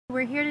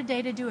We're here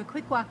today to do a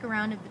quick walk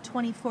around of the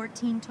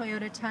 2014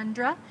 Toyota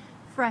Tundra,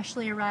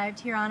 freshly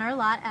arrived here on our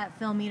lot at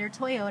Meador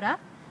Toyota.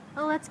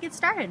 Well, let's get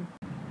started.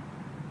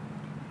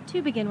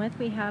 To begin with,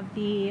 we have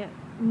the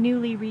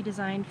newly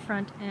redesigned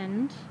front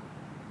end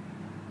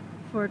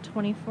for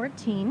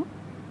 2014.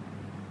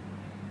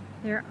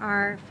 There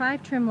are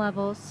 5 trim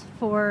levels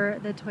for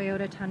the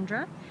Toyota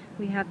Tundra.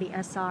 We have the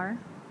SR,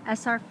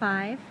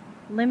 SR5,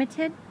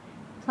 Limited,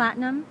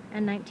 Platinum,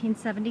 and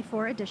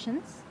 1974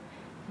 editions.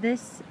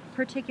 This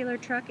particular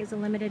truck is a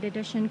limited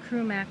edition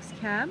Crew Max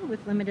cab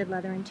with limited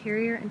leather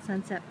interior and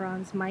sunset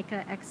bronze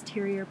mica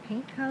exterior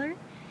paint color.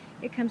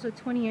 It comes with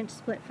 20-inch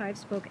split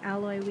 5-spoke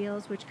alloy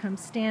wheels, which come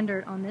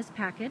standard on this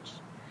package.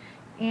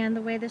 And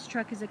the way this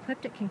truck is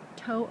equipped, it can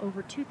tow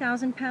over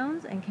 2,000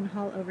 pounds and can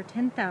haul over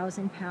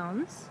 10,000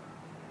 pounds.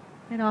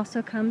 It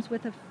also comes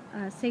with a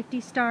safety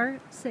star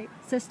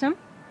system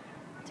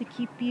to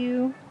keep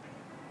you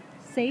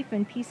safe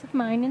and peace of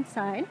mind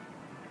inside.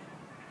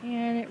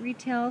 And it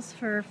retails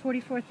for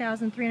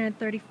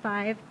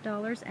 $44,335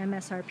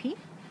 MSRP.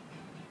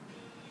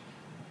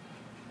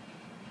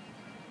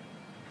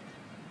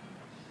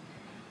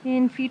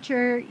 In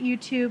future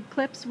YouTube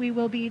clips, we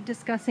will be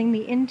discussing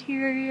the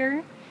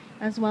interior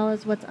as well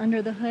as what's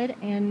under the hood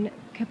and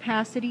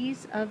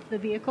capacities of the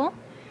vehicle.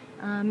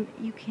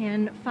 You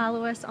can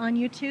follow us on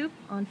YouTube,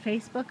 on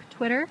Facebook,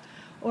 Twitter,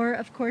 or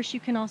of course you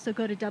can also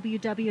go to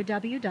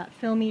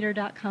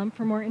www.philmeador.com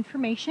for more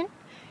information.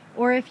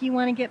 Or if you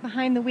want to get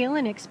behind the wheel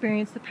and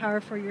experience the power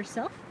for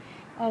yourself,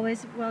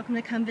 always welcome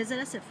to come visit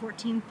us at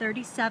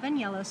 1437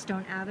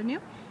 Yellowstone Avenue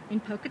in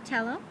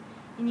Pocatello.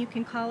 And you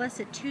can call us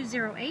at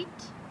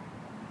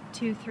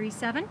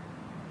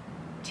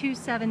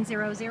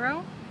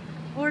 208-237-2700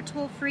 or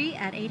toll free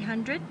at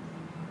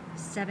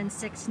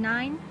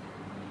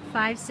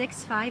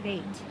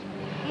 800-769-5658.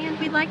 And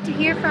we'd like to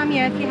hear from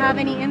you. If you have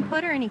any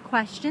input or any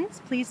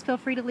questions, please feel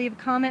free to leave a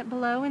comment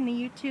below in the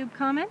YouTube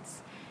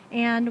comments,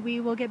 and we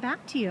will get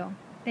back to you.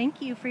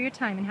 Thank you for your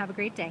time and have a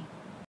great day.